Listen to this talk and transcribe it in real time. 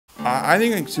I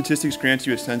think like, statistics grants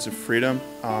you a sense of freedom.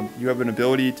 You have an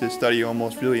ability to study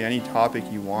almost really any topic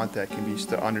you want that can be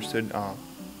understood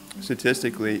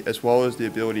statistically, as well as the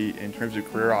ability in terms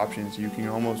of career options. You can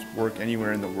almost work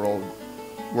anywhere in the world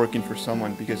working for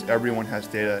someone because everyone has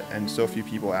data and so few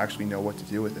people actually know what to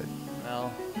do with it. Well,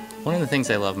 one of the things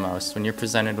I love most when you're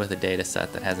presented with a data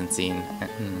set that hasn't seen an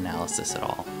analysis at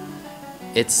all,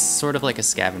 it's sort of like a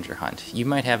scavenger hunt. You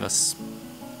might have an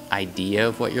idea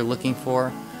of what you're looking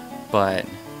for, but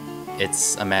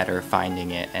it's a matter of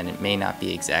finding it, and it may not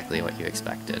be exactly what you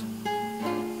expected.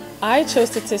 I chose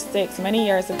statistics many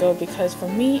years ago because for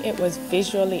me it was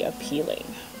visually appealing.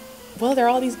 Well, there are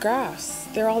all these graphs,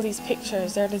 there are all these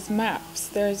pictures, there are these maps,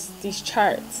 there's these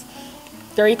charts,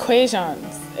 there are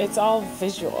equations. It's all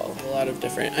visual. A lot of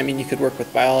different, you could work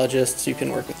with biologists, you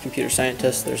can work with computer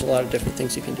scientists, there's a lot of different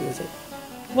things you can do with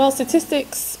it. Well,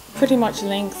 statistics pretty much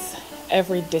links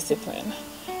every discipline.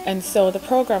 And so the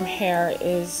program here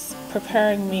is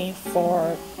preparing me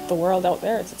for the world out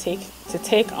there to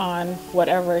take on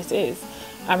whatever it is.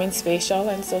 I'm in spatial,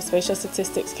 and so spatial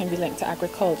statistics can be linked to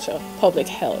agriculture, public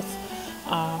health,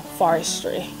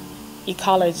 forestry,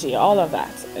 ecology, all of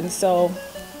that. And so,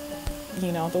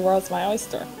 the world's my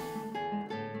oyster.